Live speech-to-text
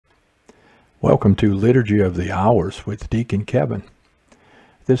Welcome to Liturgy of the Hours with Deacon Kevin.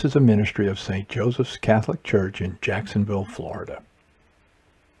 This is a ministry of St. Joseph's Catholic Church in Jacksonville, Florida.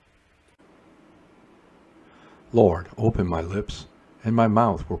 Lord, open my lips, and my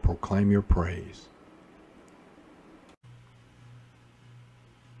mouth will proclaim your praise.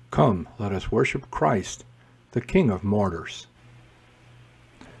 Come, let us worship Christ, the King of martyrs.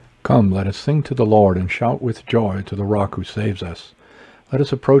 Come, let us sing to the Lord and shout with joy to the Rock who saves us. Let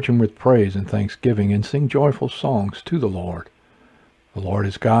us approach him with praise and thanksgiving and sing joyful songs to the Lord. The Lord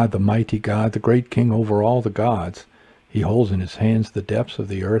is God, the mighty God, the great King over all the gods. He holds in his hands the depths of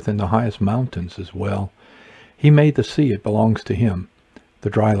the earth and the highest mountains as well. He made the sea, it belongs to him. The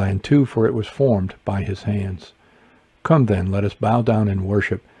dry land too, for it was formed by his hands. Come then, let us bow down and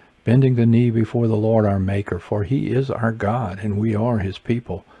worship, bending the knee before the Lord our Maker, for he is our God, and we are his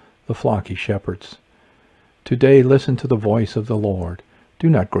people, the flock he shepherds. Today listen to the voice of the Lord. Do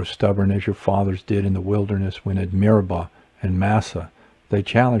not grow stubborn as your fathers did in the wilderness when at Meribah and Massah they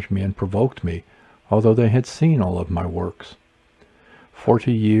challenged me and provoked me, although they had seen all of my works.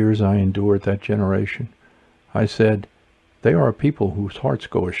 40 years I endured that generation. I said, they are a people whose hearts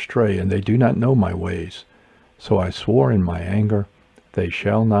go astray, and they do not know my ways. So I swore in my anger, they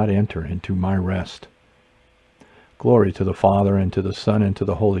shall not enter into my rest. Glory to the Father, and to the Son, and to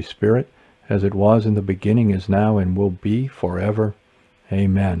the Holy Spirit, as it was in the beginning, is now, and will be forever.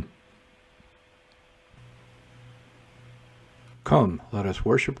 Amen. Come, let us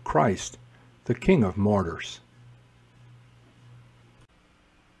worship Christ, the King of martyrs.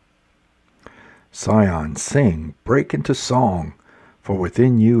 Zion, sing, break into song, for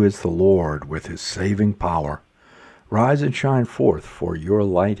within you is the Lord with his saving power. Rise and shine forth, for your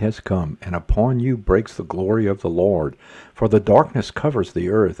light has come, and upon you breaks the glory of the Lord. For the darkness covers the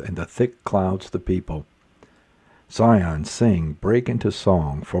earth, and the thick clouds the people. Zion, sing, break into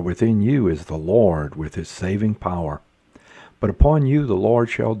song, for within you is the Lord with his saving power. But upon you the Lord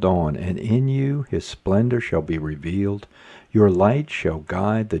shall dawn, and in you his splendor shall be revealed. Your light shall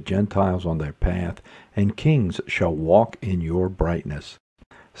guide the Gentiles on their path, and kings shall walk in your brightness.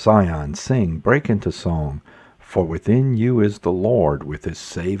 Zion, sing, break into song, for within you is the Lord with his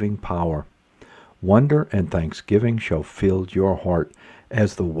saving power. Wonder and thanksgiving shall fill your heart,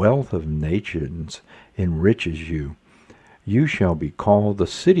 as the wealth of nations enriches you. You shall be called the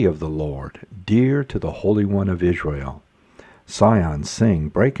city of the Lord, dear to the Holy One of Israel. Zion, sing,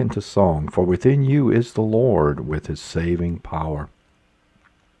 break into song, for within you is the Lord with his saving power.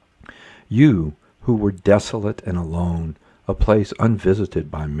 You, who were desolate and alone, a place unvisited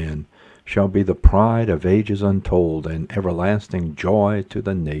by men, shall be the pride of ages untold, and everlasting joy to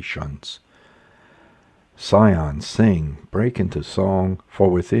the nations. Zion, sing, break into song,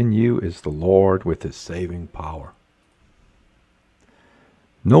 for within you is the Lord with his saving power.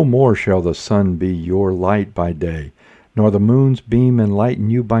 No more shall the sun be your light by day, nor the moon's beam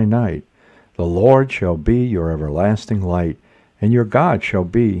enlighten you by night. The Lord shall be your everlasting light, and your God shall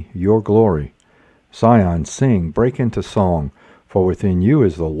be your glory. Zion, sing, break into song, for within you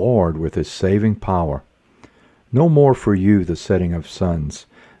is the Lord with his saving power. No more for you the setting of suns,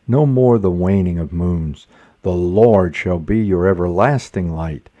 no more the waning of moons. The Lord shall be your everlasting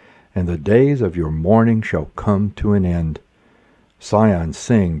light, and the days of your mourning shall come to an end. Zion,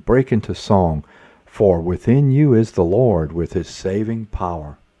 sing, break into song, for within you is the Lord with his saving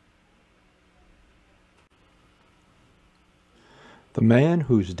power. The man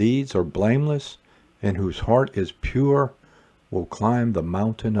whose deeds are blameless and whose heart is pure will climb the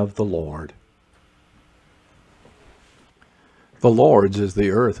mountain of the Lord. The Lord's is the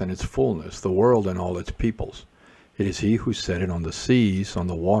earth and its fullness, the world and all its peoples. It is he who set it on the seas, on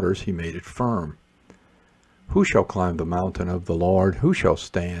the waters he made it firm. Who shall climb the mountain of the Lord? Who shall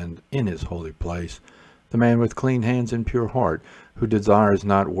stand in his holy place? The man with clean hands and pure heart, who desires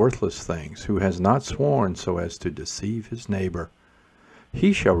not worthless things, who has not sworn so as to deceive his neighbor.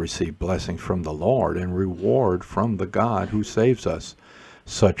 He shall receive blessing from the Lord, and reward from the God who saves us.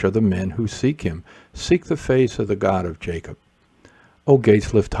 Such are the men who seek him. Seek the face of the God of Jacob. O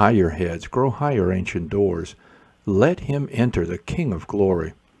gates, lift high your heads, grow higher, ancient doors. Let him enter, the King of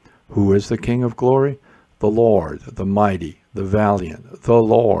glory. Who is the King of glory? The Lord, the mighty, the valiant, the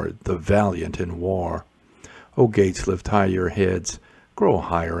Lord, the valiant in war. O gates, lift high your heads, grow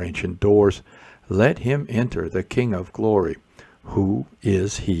higher, ancient doors. Let him enter, the King of glory. Who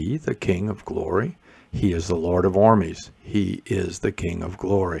is he, the King of glory? He is the Lord of armies. He is the King of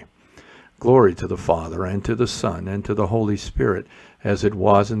glory. Glory to the Father, and to the Son, and to the Holy Spirit, as it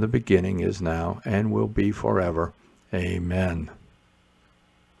was in the beginning, is now, and will be forever. Amen.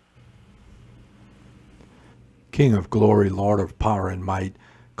 King of glory, Lord of power and might,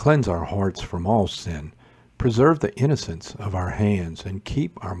 Cleanse our hearts from all sin. Preserve the innocence of our hands, and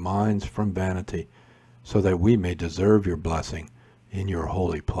keep our minds from vanity, so that we may deserve your blessing in your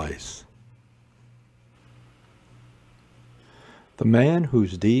holy place. The man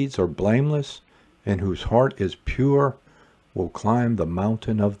whose deeds are blameless and whose heart is pure will climb the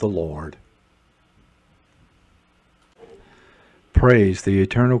mountain of the Lord. Praise the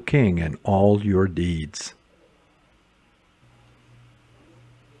eternal King in all your deeds.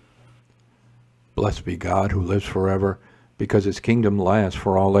 Blessed be God who lives forever, because his kingdom lasts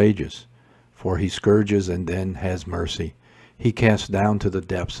for all ages. For he scourges and then has mercy. He casts down to the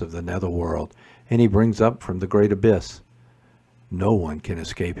depths of the netherworld, and he brings up from the great abyss. No one can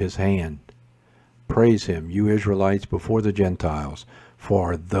escape his hand. Praise him, you Israelites, before the Gentiles,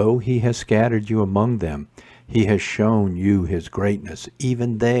 for though he has scattered you among them, he has shown you his greatness,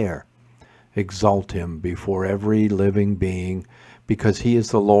 even there. Exalt him before every living being, because he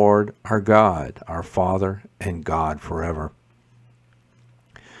is the Lord, our God, our Father, and God forever.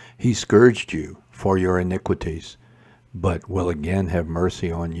 He scourged you for your iniquities, but will again have mercy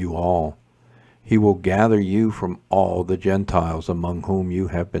on you all. He will gather you from all the Gentiles among whom you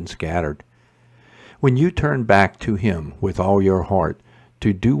have been scattered. When you turn back to him with all your heart,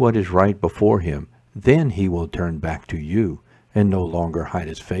 to do what is right before him, then he will turn back to you, and no longer hide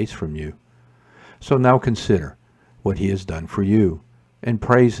his face from you. So now consider what he has done for you, and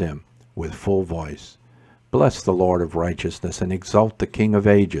praise him with full voice. Bless the Lord of righteousness, and exalt the King of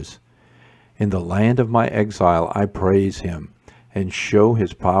ages. In the land of my exile I praise him, and show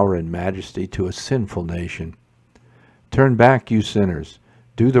his power and majesty to a sinful nation. Turn back, you sinners,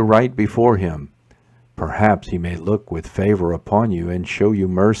 do the right before him. Perhaps he may look with favor upon you and show you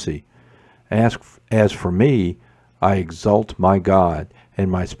mercy. As for me, I exalt my God, and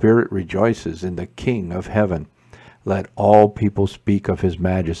my spirit rejoices in the King of heaven. Let all people speak of his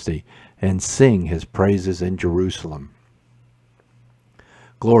majesty, and sing his praises in Jerusalem.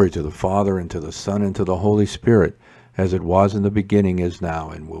 Glory to the Father, and to the Son, and to the Holy Spirit, as it was in the beginning, is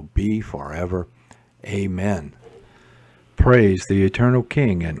now, and will be forever. Amen. Praise the eternal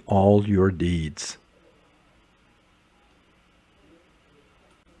King in all your deeds.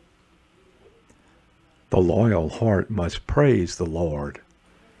 The loyal heart must praise the Lord.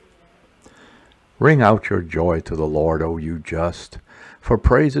 Ring out your joy to the Lord, O you just, for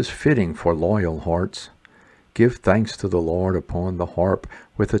praise is fitting for loyal hearts. Give thanks to the Lord upon the harp,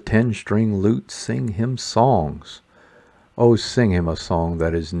 with a 10-string lute sing him songs. O sing him a song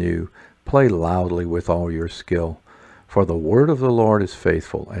that is new, play loudly with all your skill, for the word of the Lord is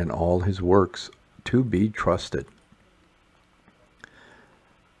faithful, and all his works to be trusted.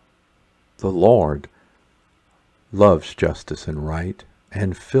 The Lord loves justice and right,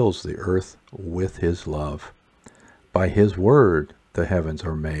 and fills the earth with his love. By his word the heavens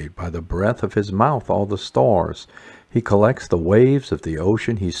are made, by the breath of his mouth all the stars. He collects the waves of the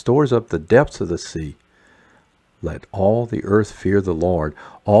ocean, he stores up the depths of the sea. Let all the earth fear the Lord,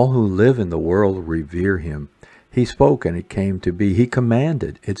 all who live in the world revere him. He spoke and it came to be, he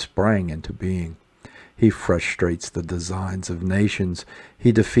commanded, it sprang into being. He frustrates the designs of nations,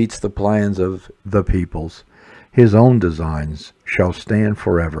 he defeats the plans of the peoples. His own designs shall stand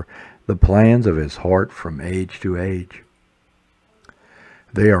forever, the plans of his heart from age to age.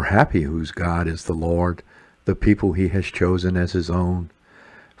 They are happy whose God is the Lord, the people he has chosen as his own.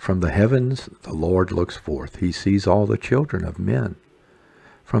 From the heavens the Lord looks forth, he sees all the children of men.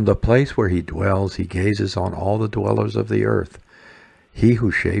 From the place where he dwells, he gazes on all the dwellers of the earth. He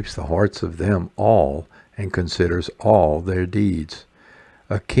who shapes the hearts of them all and considers all their deeds.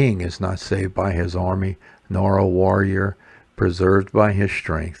 A king is not saved by his army, nor a warrior preserved by his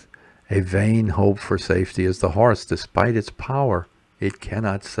strength. A vain hope for safety is the horse, despite its power, it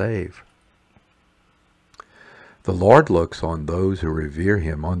cannot save. The Lord looks on those who revere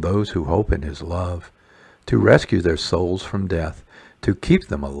him, on those who hope in his love, to rescue their souls from death, to keep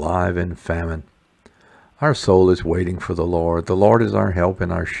them alive in famine. Our soul is waiting for the Lord. The Lord is our help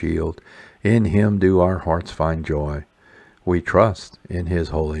and our shield. In him do our hearts find joy. We trust in his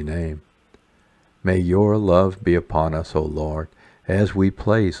holy name. May your love be upon us, O Lord, as we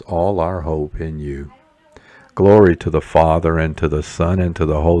place all our hope in you. Glory to the Father, and to the Son, and to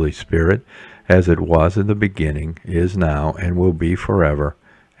the Holy Spirit, as it was in the beginning, is now, and will be forever.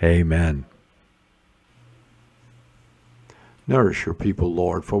 Amen. Nourish your people,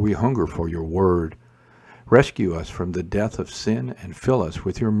 Lord, for we hunger for your word. Rescue us from the death of sin, and fill us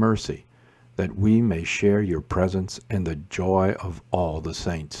with your mercy, that we may share your presence and the joy of all the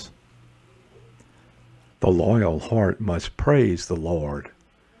saints. The loyal heart must praise the Lord.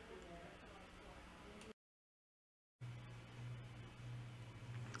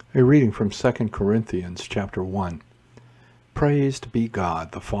 A reading from 2 Corinthians chapter 1. Praised be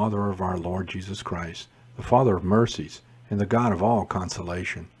God, the Father of our Lord Jesus Christ, the Father of mercies, and the God of all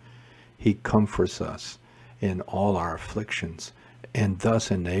consolation. He comforts us in all our afflictions, and thus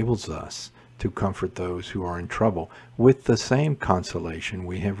enables us to comfort those who are in trouble with the same consolation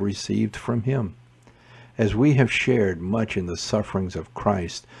we have received from him. As we have shared much in the sufferings of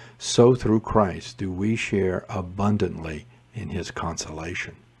Christ, so through Christ do we share abundantly in his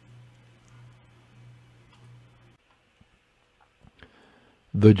consolation.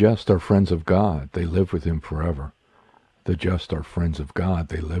 The just are friends of God, they live with him forever. The just are friends of God,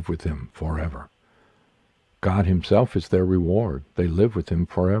 they live with him forever. God himself is their reward, they live with him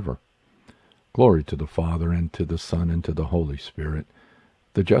forever. Glory to the Father, and to the Son, and to the Holy Spirit.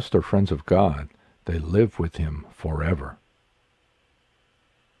 The just are friends of God, they live with him forever.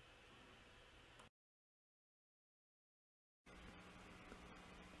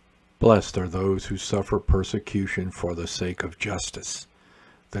 Blessed are those who suffer persecution for the sake of justice.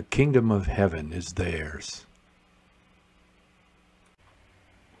 The kingdom of heaven is theirs.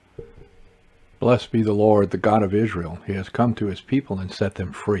 Blessed be the Lord, the God of Israel. He has come to his people and set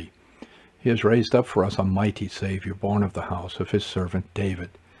them free. He has raised up for us a mighty Savior, born of the house of his servant David.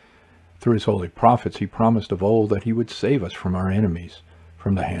 Through his holy prophets he promised of old that he would save us from our enemies,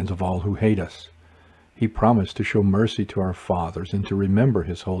 from the hands of all who hate us. He promised to show mercy to our fathers and to remember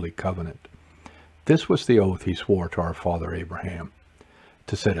his holy covenant. This was the oath he swore to our father Abraham,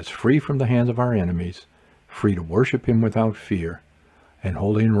 to set us free from the hands of our enemies, free to worship him without fear, and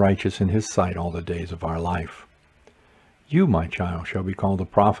holy and righteous in his sight all the days of our life. You, my child, shall be called the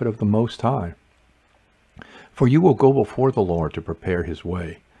prophet of the Most High. For you will go before the Lord to prepare his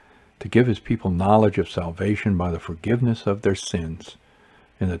way, to give his people knowledge of salvation by the forgiveness of their sins.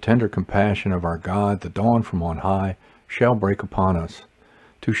 In the tender compassion of our God, the dawn from on high shall break upon us,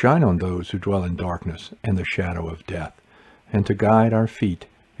 to shine on those who dwell in darkness and the shadow of death, and to guide our feet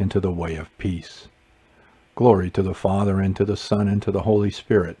into the way of peace. Glory to the Father, and to the Son, and to the Holy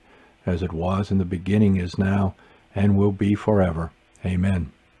Spirit, as it was in the beginning, is now, and will be forever.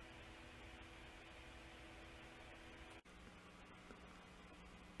 Amen.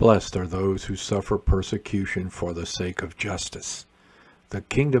 Blessed are those who suffer persecution for the sake of justice. The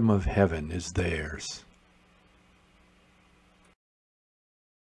kingdom of heaven is theirs.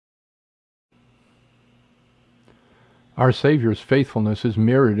 Our Savior's faithfulness is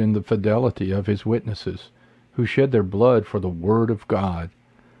mirrored in the fidelity of his witnesses, who shed their blood for the word of God.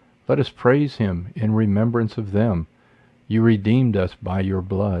 Let us praise him in remembrance of them. You redeemed us by your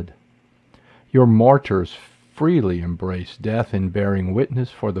blood. Your martyrs freely embrace death in bearing witness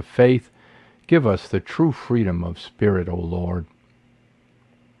for the faith. Give us the true freedom of spirit, O Lord.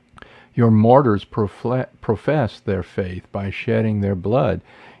 Your martyrs profess their faith by shedding their blood.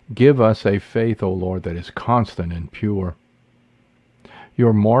 Give us a faith, O Lord, that is constant and pure.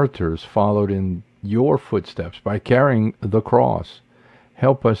 Your martyrs followed in your footsteps by carrying the cross.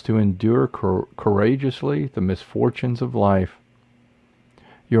 Help us to endure courageously the misfortunes of life.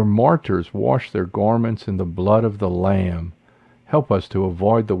 Your martyrs washed their garments in the blood of the Lamb. Help us to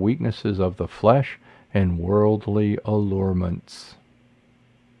avoid the weaknesses of the flesh and worldly allurements.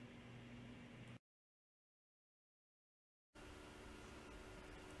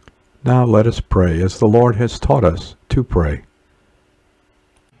 Now let us pray as the Lord has taught us to pray.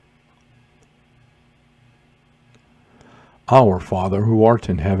 Our Father, who art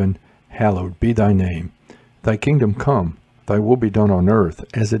in heaven, hallowed be thy name. Thy kingdom come, thy will be done on earth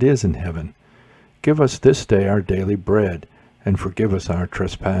as it is in heaven. Give us this day our daily bread, and forgive us our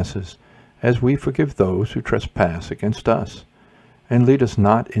trespasses, as we forgive those who trespass against us. And lead us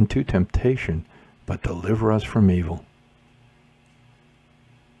not into temptation, but deliver us from evil.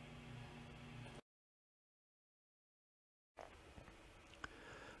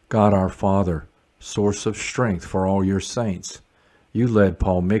 God our Father, source of strength for all your saints, you led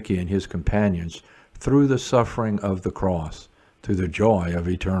Paul, Miki, and his companions through the suffering of the cross to the joy of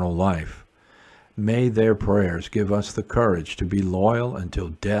eternal life. May their prayers give us the courage to be loyal until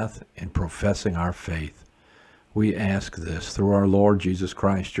death in professing our faith. We ask this through our Lord Jesus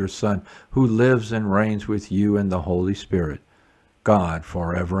Christ, your Son, who lives and reigns with you in the Holy Spirit, God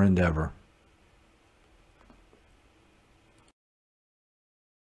forever and ever.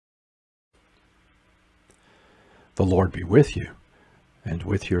 The Lord be with you, and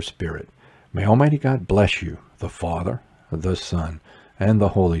with your spirit. May Almighty God bless you, the Father, the Son, and the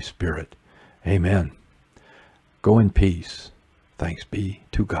Holy Spirit. Amen. Go in peace. Thanks be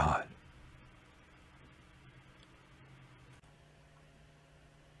to God.